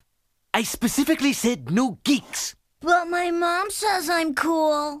I specifically said no geeks. But my mom says I'm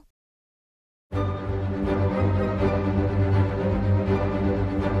cool.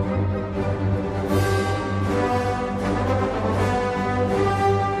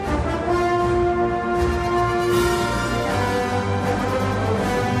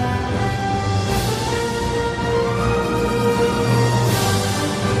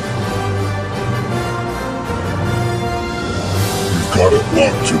 Got it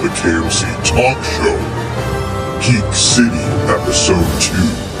locked to the KMC Talk Show, Geek City Episode 2,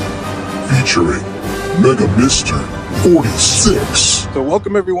 featuring Mega Mister 46. So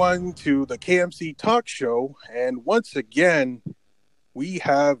welcome everyone to the KMC Talk Show, and once again, we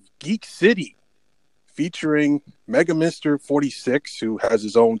have Geek City, featuring Mega Mister 46, who has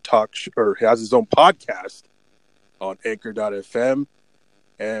his own has his own podcast on Anchor.fm,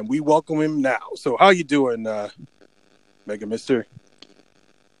 and we welcome him now. So how you doing, Mega Mister?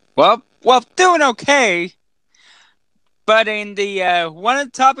 Well, doing okay. But in the one of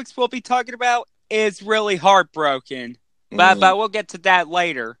the topics we'll be talking about is really heartbroken. But we'll get to that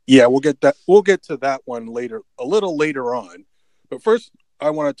later. Yeah, we'll get to that one later, a little later on. But first, I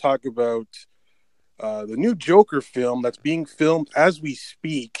want to talk about the new Joker film that's being filmed as we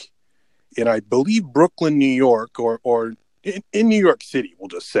speak in, I believe, Brooklyn, New York, or in New York City, we'll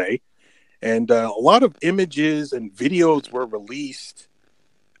just say. And a lot of images and videos were released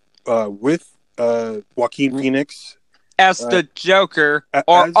with Joaquin Phoenix as the Joker,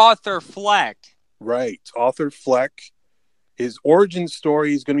 or Arthur Fleck. Right, Arthur Fleck. His origin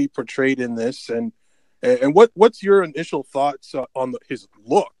story is going to be portrayed in this, and what's your initial thoughts on his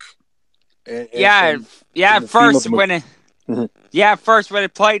look? First when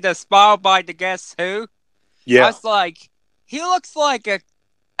it played the Smile by the Guess Who, I was like, he looks like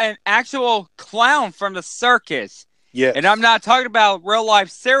an actual clown from the circus. Yeah, and I'm not talking about real life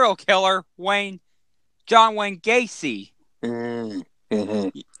serial killer John Wayne Gacy. Mm-hmm.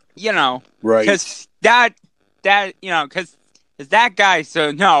 You know, right? Because because that guy's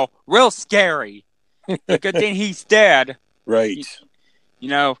real scary. Good thing he's dead, right?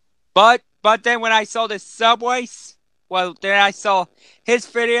 But then when I saw the Subways, then I saw his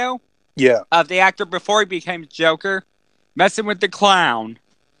video, of the actor before he became Joker, messing with the clown,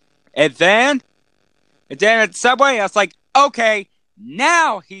 and then at Subway, I was like, okay,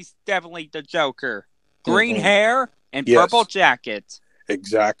 now he's definitely the Joker. Green hair and purple jacket.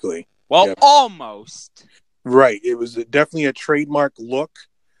 Exactly. Well, almost. Right. It was definitely a trademark look.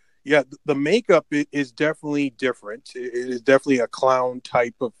 Yeah, the makeup is definitely different. It is definitely a clown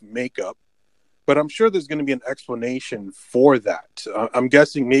type of makeup. But I'm sure there's going to be an explanation for that. I'm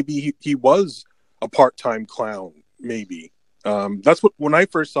guessing maybe he was a part-time clown, maybe. When I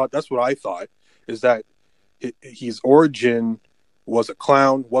first saw it, that's what I thought, is that his origin was a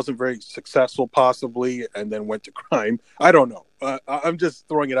clown, wasn't very successful possibly, and then went to crime. I don't know. I'm just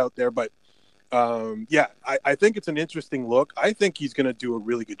throwing it out there, but I think it's an interesting look. I think he's going to do a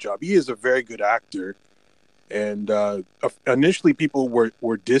really good job. He is a very good actor, and initially people were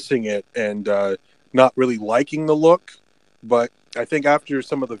dissing it and not really liking the look, but I think after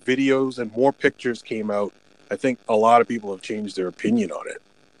some of the videos and more pictures came out, I think a lot of people have changed their opinion on it.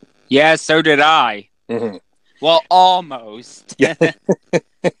 Yeah, so did I. Mm-hmm. Well, almost. Yeah.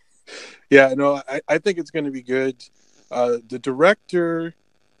 No, I think it's going to be good. The director,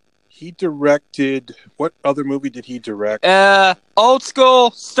 he directed, what other movie did he direct? Old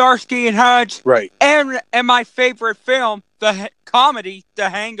School, Starsky and Hutch. Right. And my favorite film, the comedy, The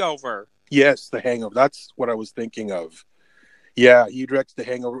Hangover. Yes, The Hangover. That's what I was thinking of. Yeah, he directs The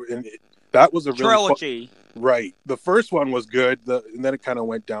Hangover, and that was a trilogy. Right. The first one was good, and then it kind of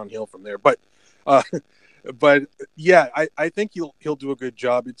went downhill from there. But yeah, I think he'll do a good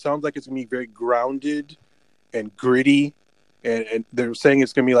job. It sounds like it's gonna be very grounded and gritty, and they're saying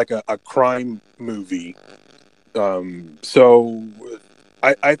it's gonna be like a crime movie. So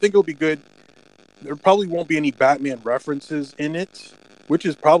I think it'll be good. There probably won't be any Batman references in it, which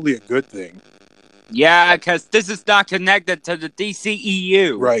is probably a good thing. Yeah, because this is not connected to the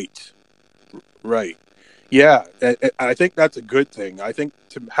DCEU. Right. Yeah, I think that's a good thing. I think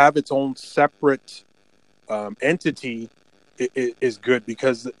to have its own separate entity is good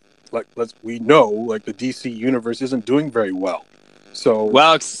because, we know, the DC universe isn't doing very well. So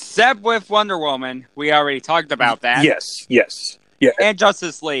except with Wonder Woman, we already talked about that. Yes, yeah, and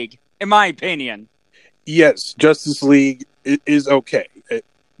Justice League, in my opinion. Yes, Justice League is okay.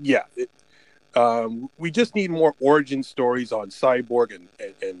 We just need more origin stories on Cyborg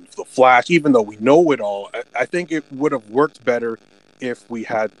and the Flash. Even though we know it all, I think it would have worked better if we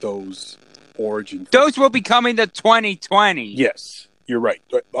had those origin. Those will be coming to 2020. Yes, You're right.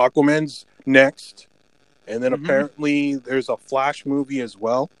 Aquaman's next, and then apparently there's a Flash movie as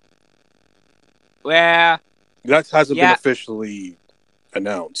well. Well, that hasn't been officially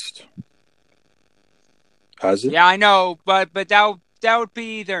announced, has it? Yeah, I know, but that would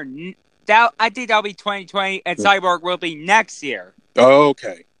be either I think that'll be 2020, and Cyborg will be next year. Oh,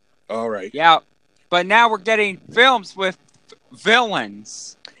 okay, all right. Yeah, but now we're getting films with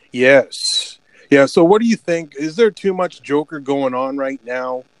villains. Yes. Yeah, so what do you think? Is there too much Joker going on right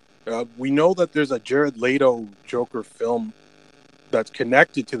now? We know that there's a Jared Leto Joker film that's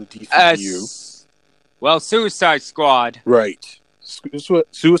connected to the DCU. Well, Suicide Squad. Right.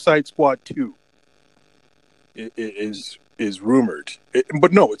 Suicide Squad 2 is rumored.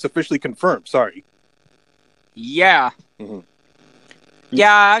 But no, it's officially confirmed. Sorry. Yeah. Mm-hmm.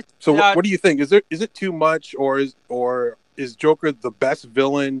 Yeah. So what do you think? Is it too much, or is Joker the best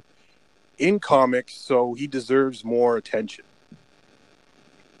villain in comics, so he deserves more attention?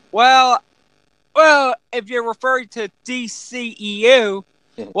 Well, if you're referring to DCEU,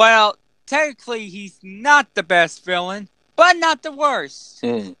 well, technically he's not the best villain, but not the worst.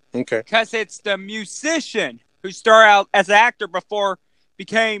 Okay. Because it's the musician who started out as an actor before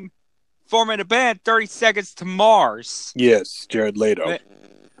became forming a band 30 Seconds to Mars. Yes, Jared Leto.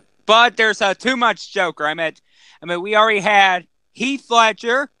 But there's too much Joker. I mean, we already had Heath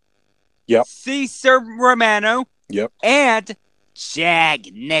Ledger, Cesar Romano, and Jack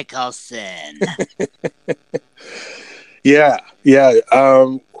Nicholson. Yeah.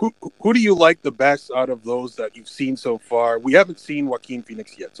 Who do you like the best out of those that you've seen so far? We haven't seen Joaquin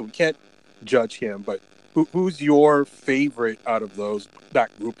Phoenix yet, so we can't judge him. But who's your favorite out of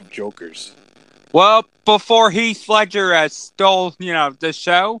that group of Jokers? Well, before Heath Ledger stole, the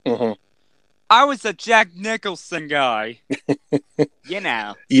show, I was a Jack Nicholson guy.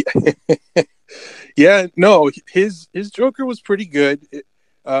 Yeah. Yeah, no, his Joker was pretty good.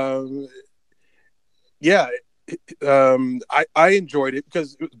 I enjoyed it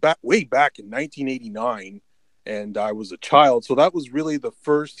because it was way back in 1989, and I was a child, so that was really the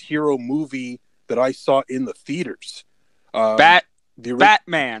first hero movie that I saw in the theaters.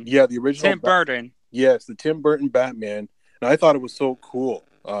 Batman. Yeah, the original Tim Burton. Yes, the Tim Burton Batman, and I thought it was so cool.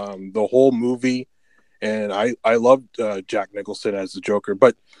 The whole movie, and I loved Jack Nicholson as the Joker,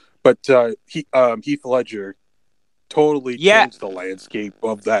 but Heath Ledger totally changed the landscape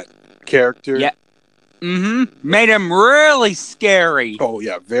of that character. Yeah. Made him really scary. Oh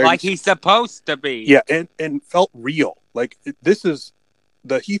yeah, very like he's supposed to be. Yeah, and felt real. Like this is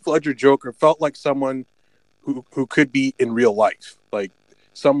the Heath Ledger Joker felt like someone who could be in real life, like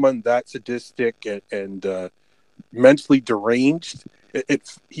someone that sadistic and mentally deranged.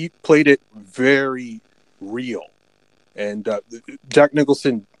 He played it very real, and Jack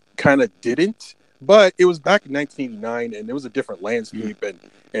Nicholson kind of didn't. But it was back in 1989, and it was a different landscape,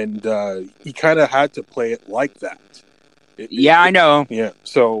 and he kind of had to play it like that. I know. Yeah,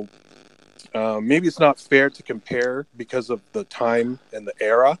 so maybe it's not fair to compare because of the time and the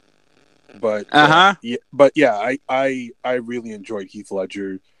era, but I really enjoyed Heath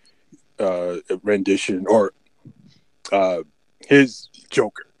Ledger rendition or his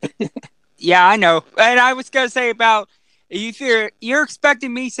Joker. Yeah, I know, and I was gonna say about if you're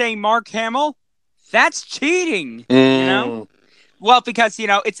expecting me saying Mark Hamill. That's cheating, you know? Well, because,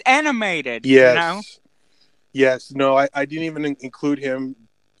 it's animated, Yes. Yes. No, I didn't even include him.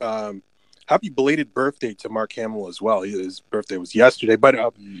 Happy belated birthday to Mark Hamill as well. His birthday was yesterday. But,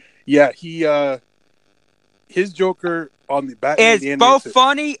 his Joker on the Batman... It's both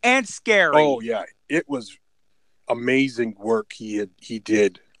funny and scary. Oh, yeah. It was amazing work he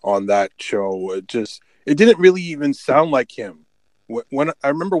did on that show. It didn't really even sound like him. When I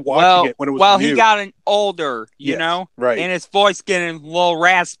remember watching it when it was new. He got older, you know, right, and his voice getting a little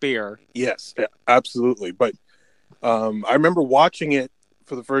raspier. Yes, absolutely. But I remember watching it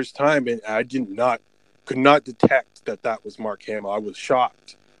for the first time, and I could not detect that was Mark Hamill. I was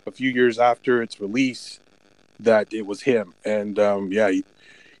shocked a few years after its release that it was him, and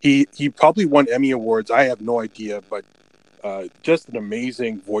he probably won Emmy Awards. I have no idea, but just an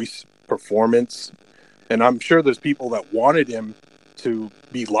amazing voice performance, and I'm sure there's people that wanted him to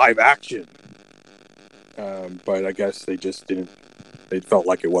be live action, but I guess they just didn't. They felt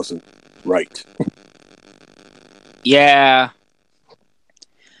like it wasn't right. Yeah.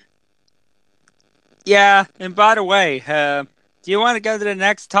 And by the way, do you want to go to the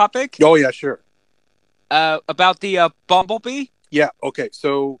next topic? Oh yeah, sure. About the Bumblebee. Yeah. Okay.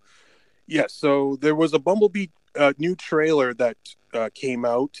 So there was a Bumblebee new trailer that came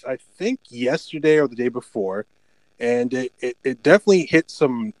out. I think yesterday or the day before. And it definitely hit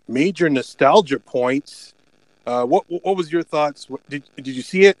some major nostalgia points What was your thoughts? Did you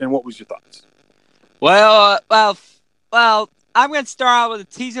see it, and what was your thoughts? Well, I'm going to start out with a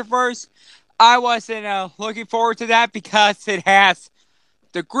teaser first. I wasn't looking forward to that because it has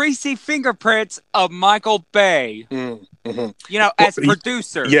the greasy fingerprints of Michael Bay. Mm-hmm. As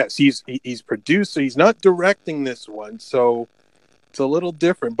producer. Yes, he's producer. He's not directing this one, so it's a little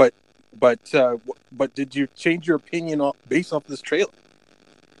different. But did you change your opinion based off this trailer?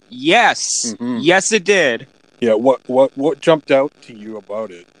 Yes, yes, it did. Yeah, what jumped out to you about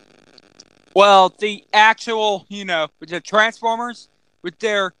it? Well, the actual, the Transformers with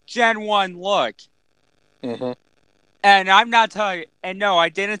their Gen 1 look. Mm-hmm. And I'm not telling you, and no, I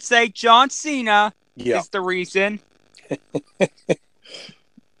didn't say John Cena is the reason.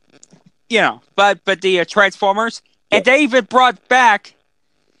 But the Transformers, and they even brought back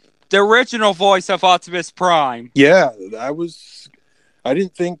the original voice of Optimus Prime. Yeah, I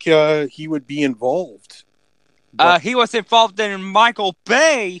didn't think he would be involved. He was involved in Michael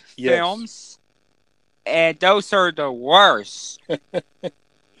Bay films, and those are the worst.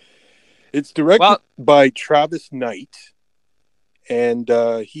 It's directed by Travis Knight, and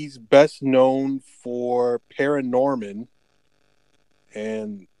he's best known for Paranorman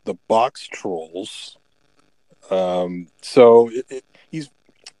and the Box Trolls. So he's a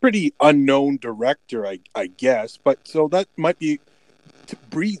pretty unknown director, I guess. But so that might be to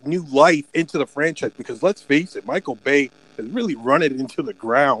breathe new life into the franchise, because let's face it, Michael Bay has really run it into the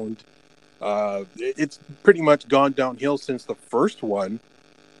ground. It's pretty much gone downhill since the first one.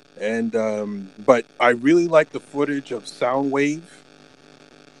 And but I really like the footage of Soundwave,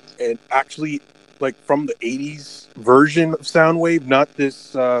 and actually like from the 80s version of Soundwave, not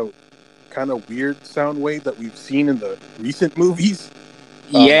this kind of weird Soundwave that we've seen in the recent movies.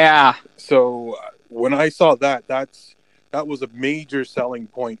 So when I saw that was a major selling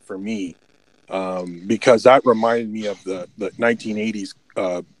point for me, because that reminded me of the 1980s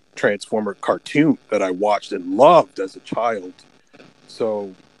Transformer cartoon that I watched and loved as a child.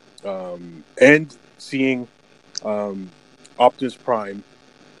 So, and seeing Optimus Prime,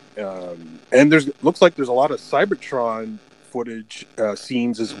 and looks like there's a lot of Cybertron footage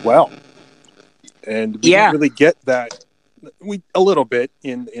scenes as well, and we didn't really get that a little bit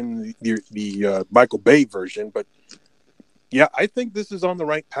in the Michael Bay version, but yeah, I think this is on the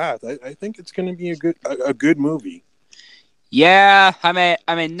right path. I think it's going to be a good movie. Yeah, I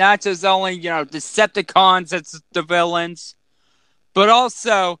mean, not just only Decepticons as the villains, but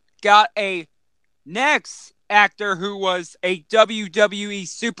also got a next actor who was a WWE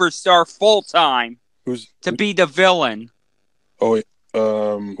superstar full time to be the villain. Oh,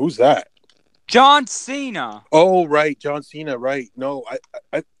 who's that? John Cena. Oh, right, John Cena. Right. No,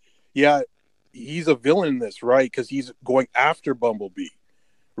 yeah, he's a villain in this, right? Because he's going after Bumblebee,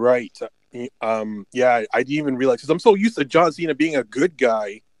 right? Yeah, I didn't even realize, because I'm so used to John Cena being a good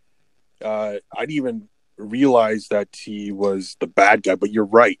guy. I didn't even realize that he was the bad guy. But you're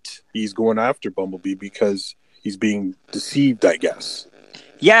right, he's going after Bumblebee because he's being deceived, I guess.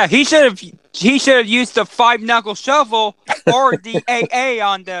 Yeah, he should have used the 5-knuckle shovel or the AA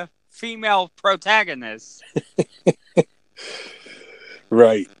on the female protagonist.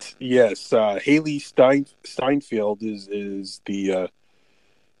 Right. Yes. Haley Steinfeld is the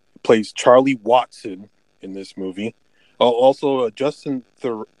plays Charlie Watson in this movie. Also, Justin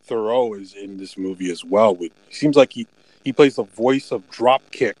Theroux is in this movie as well. It seems like he plays the voice of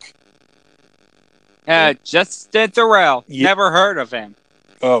Dropkick. Justin Theroux. Yeah. Never heard of him.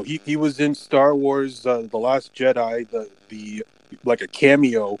 Oh, he was in Star Wars: The Last Jedi. The like a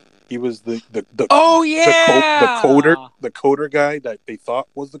cameo. He was the coder guy that they thought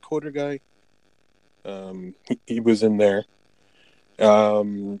was the coder guy. He was in there.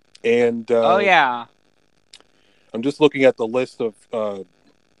 I'm just looking at the list of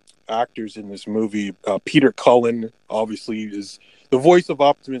actors in this movie. Peter Cullen obviously is the voice of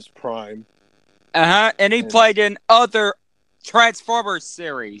Optimus Prime. And he played in other Transformers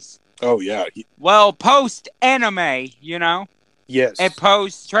series. Oh yeah. Post anime, Yes. And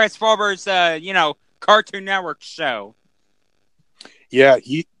post Transformers, Cartoon Network show. Yeah,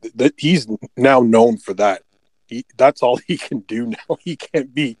 he's now known for that. That's all he can do now. He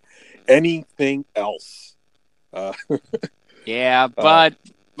can't be anything else. Yeah, but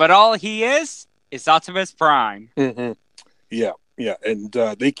all he is Optimus Prime. Mm-hmm. Yeah, and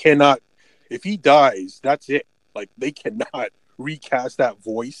they cannot. If he dies, that's it. Like, they cannot recast that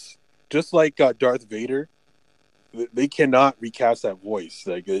voice. Just like Darth Vader, they cannot recast that voice.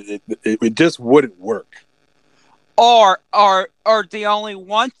 Like, it just wouldn't work. Or the only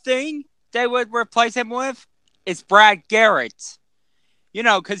one thing they would replace him with is Brad Garrett.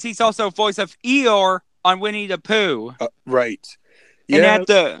 Because he's also voice of Eeyore on Winnie the Pooh. Right. Yeah. And at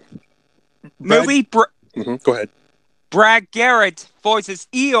the movie, go ahead. Brad Garrett voices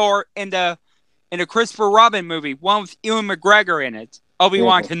Eeyore in the Christopher Robin movie, one with Ewan McGregor in it,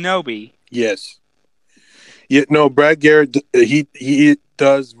 Obi-Wan Kenobi. Yes. Yeah, no, Brad Garrett, he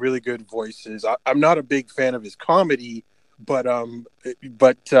does really good voices. I'm not a big fan of his comedy, but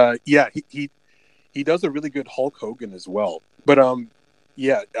yeah, he does a really good Hulk Hogan as well. But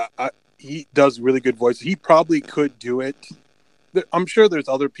yeah, he does really good voices. He probably could do it. I'm sure there's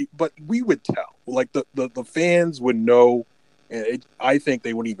other people, but we would tell. Like the fans would know. And I think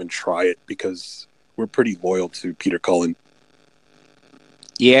they wouldn't even try it because we're pretty loyal to Peter Cullen.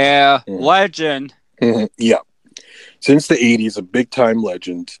 Yeah, legend. Yeah. Since the 80s, a big-time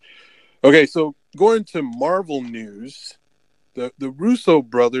legend. Okay, so going to Marvel news, the Russo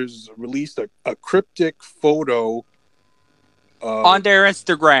brothers released a cryptic photo. On their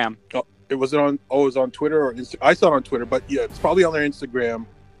Instagram. It was on Twitter or Instagram. I saw it on Twitter, but yeah, it's probably on their Instagram.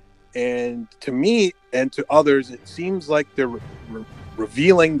 And to me and to others, it seems like they're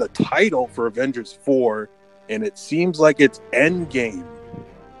revealing the title for Avengers 4, and it seems like it's Endgame.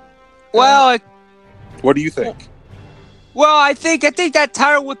 Well, what do you think? Well, I think that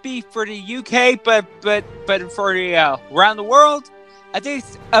title would be for the UK, but for the around the world, I think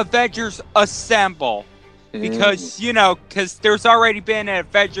it's Avengers Assemble, because because there's already been an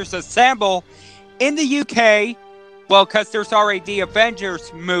Avengers Assemble in the UK. Well, because there's already the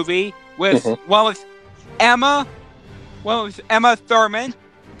Avengers movie with one with Emma Thurman,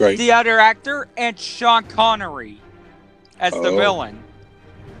 right, the other actor, and Sean Connery as the villain.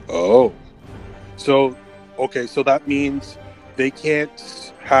 Oh, so that means they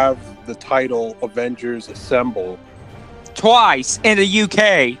can't have the title Avengers Assemble twice in the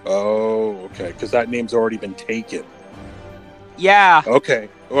UK. Oh, okay, because that name's already been taken. Yeah. Okay,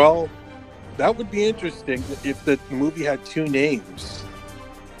 well, that would be interesting if the movie had two names.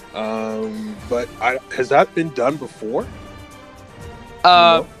 But has that been done before?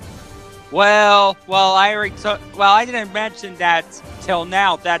 Well, I didn't mention that till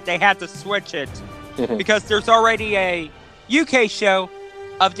now that they had to switch it because there's already a UK show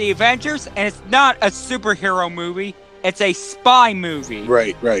of the Avengers, and it's not a superhero movie; it's a spy movie.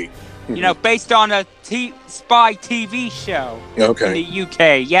 Right. Based on a spy TV show. Okay. In the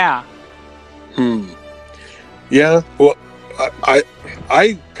UK, yeah. Yeah. Well, I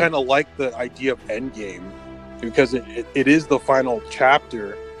kind of like the idea of Endgame because it is the final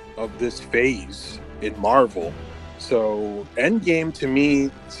chapter of this phase in Marvel. So Endgame to me,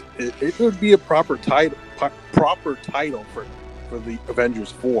 it would be a proper title for the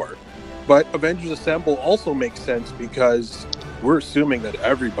Avengers 4. But Avengers Assemble also makes sense because we're assuming that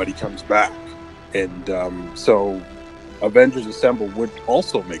everybody comes back, and so Avengers Assemble would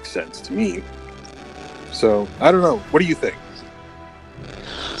also make sense to me. So I don't know. What do you think?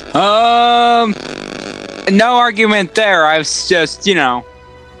 No argument there. I was just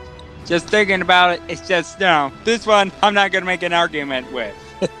just thinking about it. It's just this one I'm not gonna make an argument with.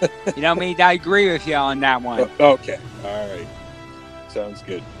 I agree with you on that one. Okay. All right. Sounds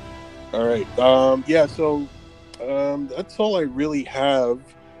good. All right. Yeah. So that's all I really have.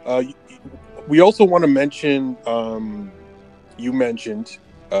 We also want to mention. You mentioned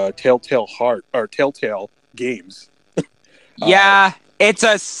Telltale Games. Yeah, it's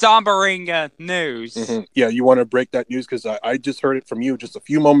a sombering news. Yeah, you want to break that news because I just heard it from you just a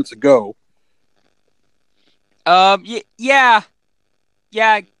few moments ago. Yeah,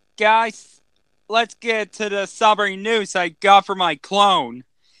 guys, let's get to the sombering news I got from my clone.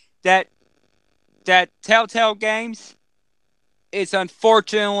 That Telltale Games is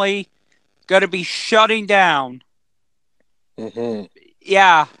unfortunately going to be shutting down.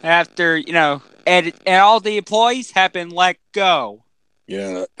 Yeah, after and all the employees have been let go.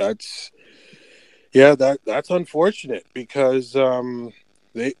 Yeah, that's unfortunate because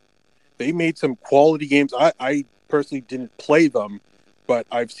they made some quality games. I personally didn't play them, but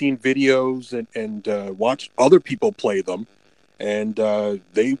I've seen videos and watched other people play them, and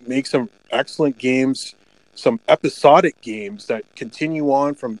they make some excellent games, some episodic games that continue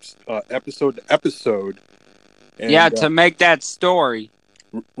on from episode to episode. And, to make that story.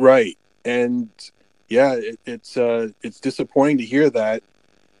 Right. And yeah, it's disappointing to hear that.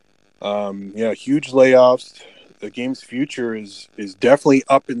 Huge layoffs. The game's future is definitely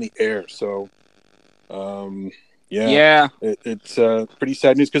up in the air. So, it's pretty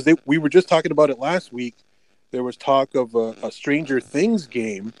sad news because we were just talking about it last week. There was talk of a Stranger Things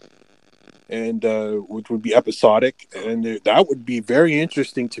game, and which would be episodic, and that would be very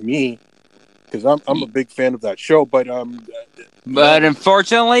interesting to me. because I'm a big fan of that show, but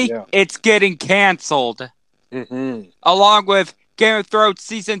unfortunately, it's getting canceled, along with Game of Thrones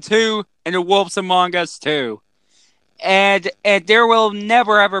Season 2 and The Wolves Among Us 2. And there will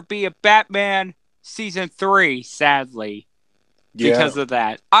never ever be a Batman Season 3, sadly, because of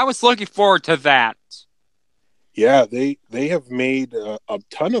that. I was looking forward to that. Yeah, they have made a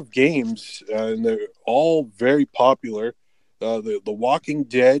ton of games, and they're all very popular. The Walking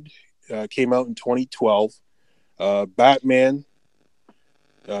Dead came out in 2012. Batman,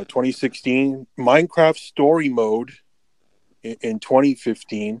 2016. Minecraft Story Mode in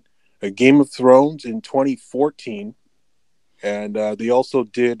 2015. Game of Thrones in 2014. And they also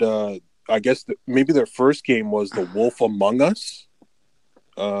did, I guess, maybe their first game was The Wolf Among Us.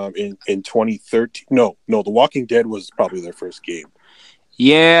 In 2013. No, The Walking Dead was probably their first game.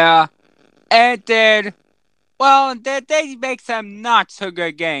 Yeah, and then, well, they make some not so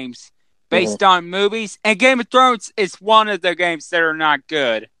good games based on movies, and Game of Thrones is one of the games that are not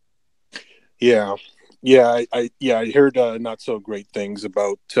good. Yeah, I heard not so great things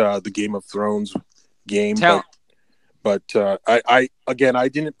about the Game of Thrones game, but I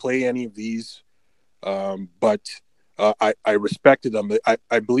didn't play any of these, but. I respected them.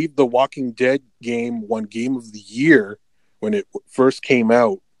 I believe the Walking Dead game won Game of the Year when it first came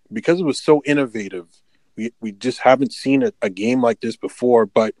out because it was so innovative. We just haven't seen a game like this before,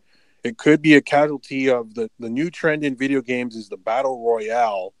 but it could be a casualty of the new trend in video games is the Battle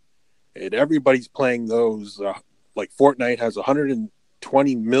Royale, and everybody's playing those. Like Fortnite has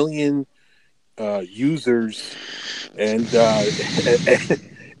 120 million users, and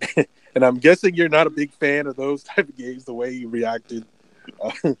and I'm guessing you're not a big fan of those type of games, the way you reacted.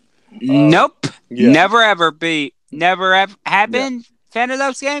 Nope. Yeah. Never ever be. Never have been fan of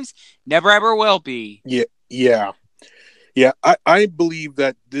those games. Never ever will be. Yeah. I believe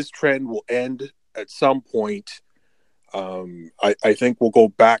that this trend will end at some point. I think we'll go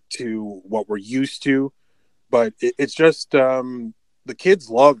back to what we're used to. But it's just the kids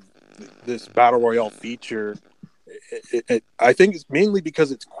love this Battle Royale feature. I think it's mainly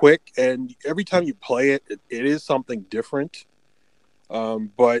because it's quick, and every time you play it is something different.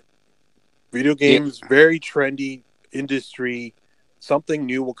 But video games, very trendy industry. Something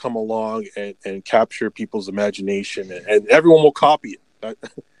new will come along and capture people's imagination, and everyone will copy it.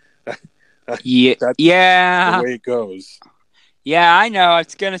 That's the way it goes. Yeah, I know. I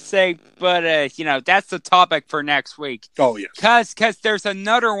was going to say, but, that's the topic for next week. Oh, yes. Because there's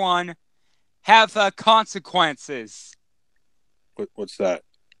another one, have consequences. What's that?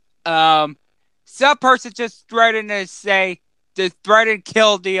 Some person just threatened to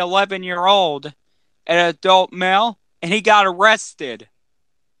kill the 11-year-old, an adult male, and he got arrested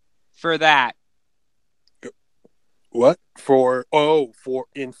for that. What? For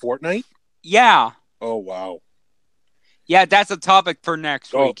in Fortnite? Yeah. Oh, wow. Yeah, that's a topic for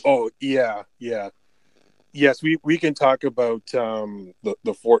next week. Oh, yeah. Yes, we can talk about the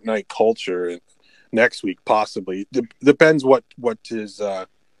Fortnite culture next week, possibly. Depends what is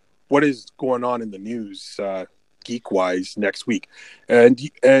going on in the news, geek-wise, next week. And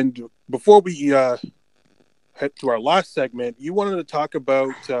before we head to our last segment, you wanted to talk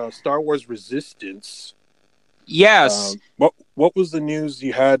about Star Wars Resistance. Yes. What was the news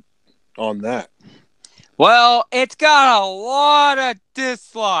you had on that? Well, it's got a lot of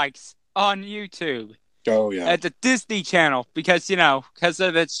dislikes on YouTube. Oh, yeah. At the Disney Channel because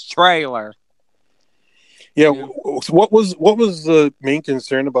of its trailer. Yeah, what was the main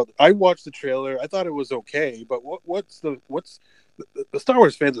concern about? I watched the trailer. I thought it was okay, but what's the Star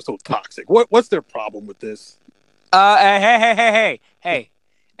Wars fans are so toxic. What's their problem with this? Hey.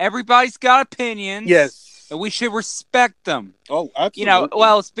 Everybody's got opinions. Yes. And we should respect them. Oh, absolutely.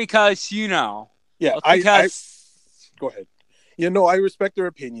 It's because Yeah, I go ahead. I respect their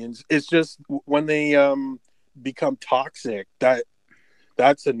opinions. It's just when they become toxic,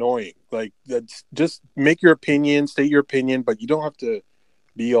 that's annoying. Like, that's just make your opinion, state your opinion, but you don't have to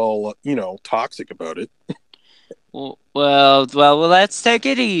be all toxic about it. Well, let's take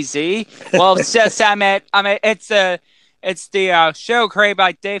it easy. Well, it's just it's the show created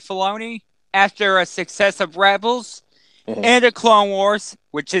by Dave Filoni after a success of Rebels and a Clone Wars,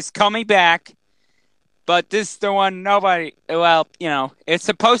 which is coming back. But this is the one it's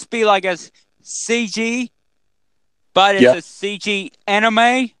supposed to be like a CG, but it's a CG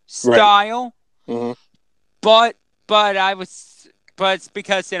anime style. Right. But it's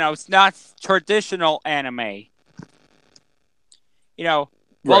because it's not traditional anime. Dave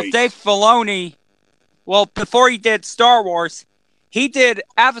Filoni, before he did Star Wars, he did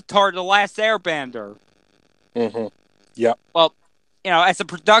Avatar: The Last Airbender. Mm-hmm. Yeah. Well, as a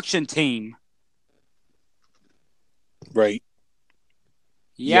production team. Right.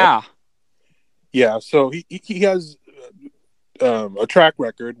 Yeah. Yeah. So he has a track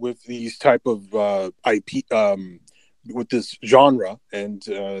record with these type of IP with this genre, and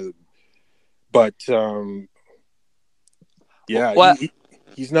but yeah, What?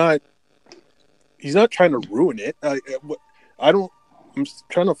 He's not trying to ruin it. I don't. I'm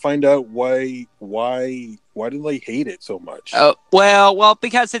trying to find out why do they hate it so much? Well,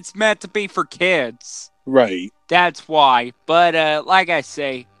 because it's meant to be for kids. Right. That's why. But like I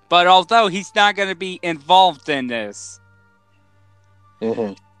say, although he's not going to be involved in this,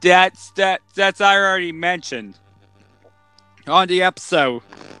 mm-hmm. that's I already mentioned on the episode.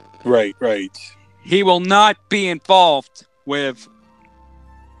 Right. He will not be involved with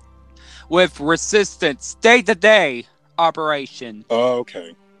Resistance day-to-day operation. Oh,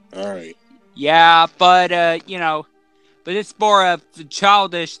 okay. All right. Yeah, but but it's more of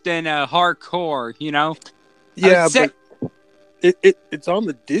childish than hardcore, Yeah, but it's on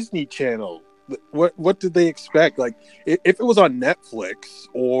the Disney Channel. What did they expect? Like, if it was on Netflix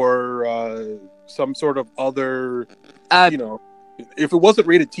or some sort of other, if it wasn't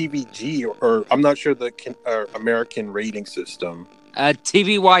rated TVG or I'm not sure the American rating system.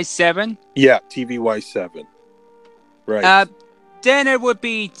 TVY7. Yeah, TVY7. Right. Then it would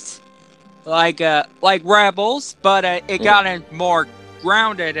be like Rebels, but it got in more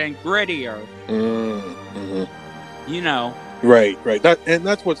grounded and grittier. Mm-hmm. Right.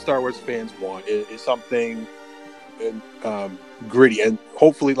 That's what Star Wars fans want is something gritty, and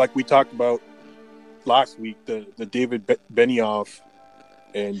hopefully, like we talked about last week, the David Benioff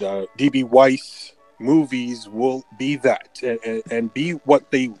and DB Weiss movies will be that and be what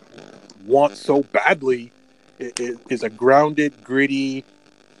they want so badly. It is a grounded, gritty,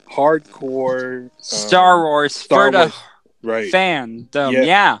 hardcore Star Wars for the fandom.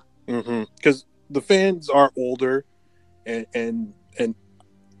 Yeah. Because the fans are older, and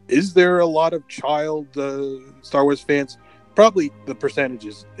is there a lot of child Star Wars fans? Probably the percentage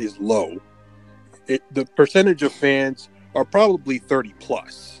is low. The percentage of fans are probably 30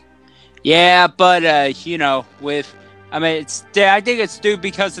 plus. Yeah, but I think it's due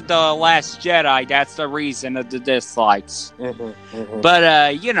because of The Last Jedi. That's the reason of the dislikes. But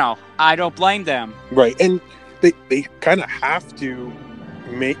I don't blame them. Right, and they kind of have to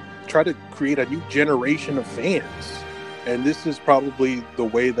try to create a new generation of fans, and this is probably the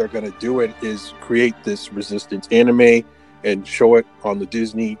way they're going to do it: is create this Resistance anime and show it on the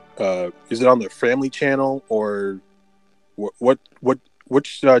Disney. Is it on the Family Channel or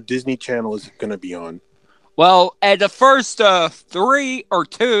which Disney Channel is it going to be on? Well, at the first 3 or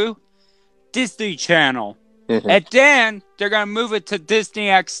 2, Disney Channel. And then they're going to move it to Disney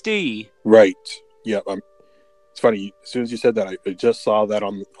XD. Right. Yeah. It's funny. As soon as you said that, I just saw that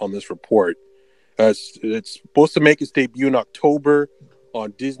on this report. It's supposed to make its debut in October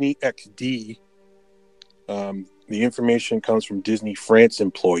on Disney XD. The information comes from Disney France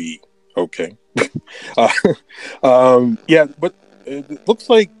employee. Okay. Yeah, but it looks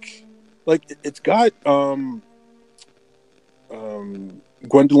like it's got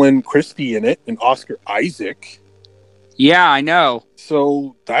Gwendolyn Christie in it and Oscar Isaac. Yeah, I know.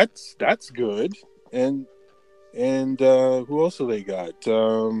 So that's good. And who else have they got?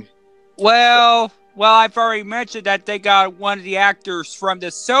 Well, I've already mentioned that they got one of the actors from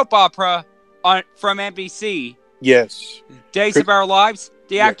the soap opera from NBC. Yes. Days of Our Lives.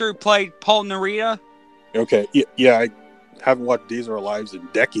 The actor who played Paul Narita. Okay. Yeah, I haven't watched Days of Our Lives in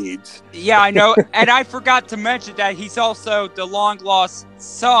decades. Yeah, I know. And I forgot to mention that he's also the long-lost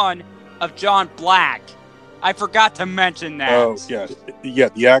son of John Black. I forgot to mention that. Oh, yeah. Yeah,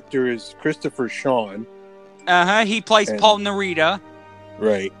 the actor is Christopher Sean. He plays Paul Narita.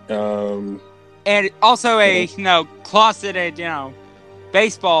 Right. And also a, closeted,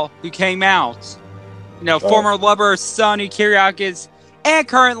 baseball who came out. Former lover of Sonny Kiriakis and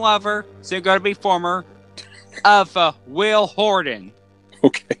current lover, so going to be former, of Will Horton.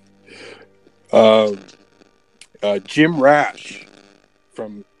 Okay. Jim Rash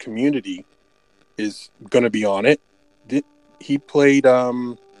from Community is going to be on it. He played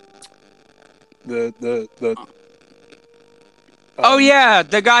the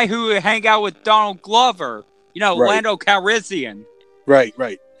the guy who hang out with Donald Glover. Right. Lando Calrissian.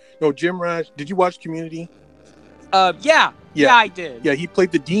 Right. No, Jim Rash. Did you watch Community? Yeah, I did. Yeah, he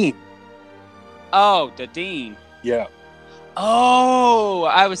played the Dean. Oh, the Dean. Yeah. Oh,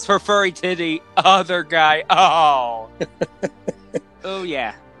 I was referring to the other guy. Oh. Oh,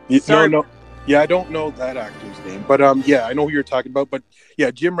 yeah. Sorry. No. Yeah, I don't know that actor's name, but yeah, I know who you're talking about. But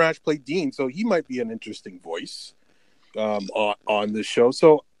yeah, Jim Rash played Dean, so he might be an interesting voice on this show.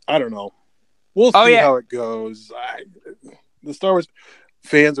 So I don't know. we'll see how it goes. The Star Wars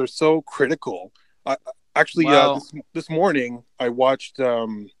fans are so critical. This morning I watched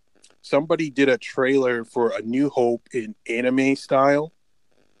somebody did a trailer for A New Hope in anime style,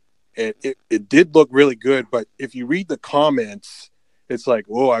 and it did look really good. But if you read the comments, it's like,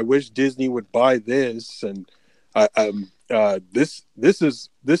 "Oh, I wish Disney would buy this," and this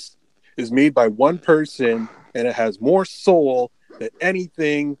is made by one person, and it has more soul than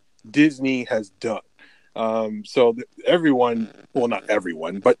anything Disney has done. So everyone, well, not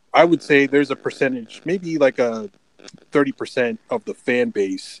everyone, but I would say there's a percentage, maybe like a 30% of the fan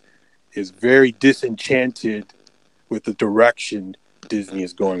base is very disenchanted with the direction Disney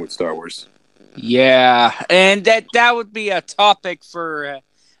is going with Star Wars. Yeah, and that would be a topic for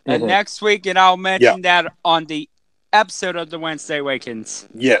next week, and I'll mention that on the episode of the Wednesday Awakens.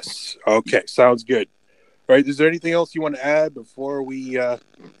 Yes. Okay. Sounds good. All right. Is there anything else you want to add before we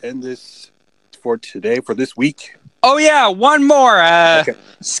end this for today, for this week? Oh, yeah. One more.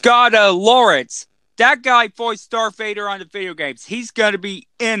 Scott Lawrence. That guy voiced Darth Vader on the video games. He's going to be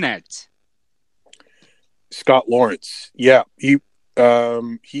in it. Scott Lawrence. Yeah. He's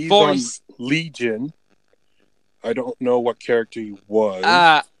on Legion. I don't know what character he was.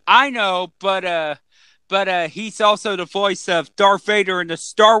 I know, but he's also the voice of Darth Vader in the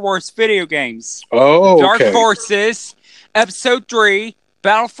Star Wars video games. Oh, Dark Forces, Episode 3,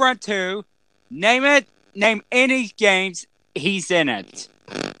 Battlefront 2, name any games, he's in it.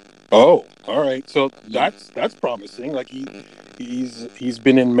 Oh, all right. So that's promising. Like he's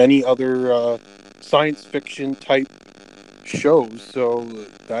been in many other science fiction type shows, so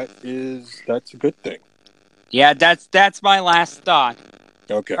that's a good thing. Yeah, that's my last thought.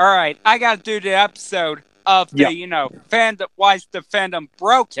 Okay. All right, I got to do the episode of the fandom. Why is the fandom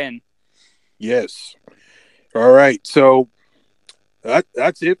broken? Yes. All right. So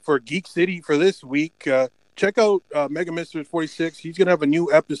that's it for Geek City for this week. Check out Mega Mister 46. He's gonna have a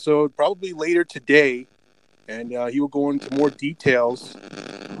new episode probably later today, and he will go into more details.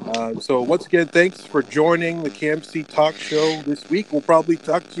 So once again, thanks for joining the KMC Talk Show this week. We'll probably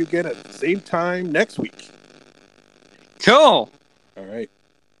talk to you again at the same time next week. Cool. All right.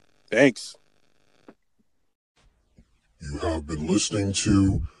 Thanks. You have been listening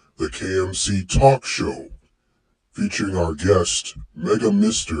to the KMC Talk Show, featuring our guest, Mega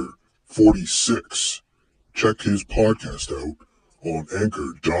Mister 46. Check his podcast out on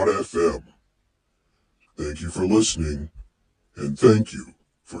Anchor.fm. Thank you for listening, and thank you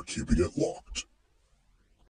for keeping it locked.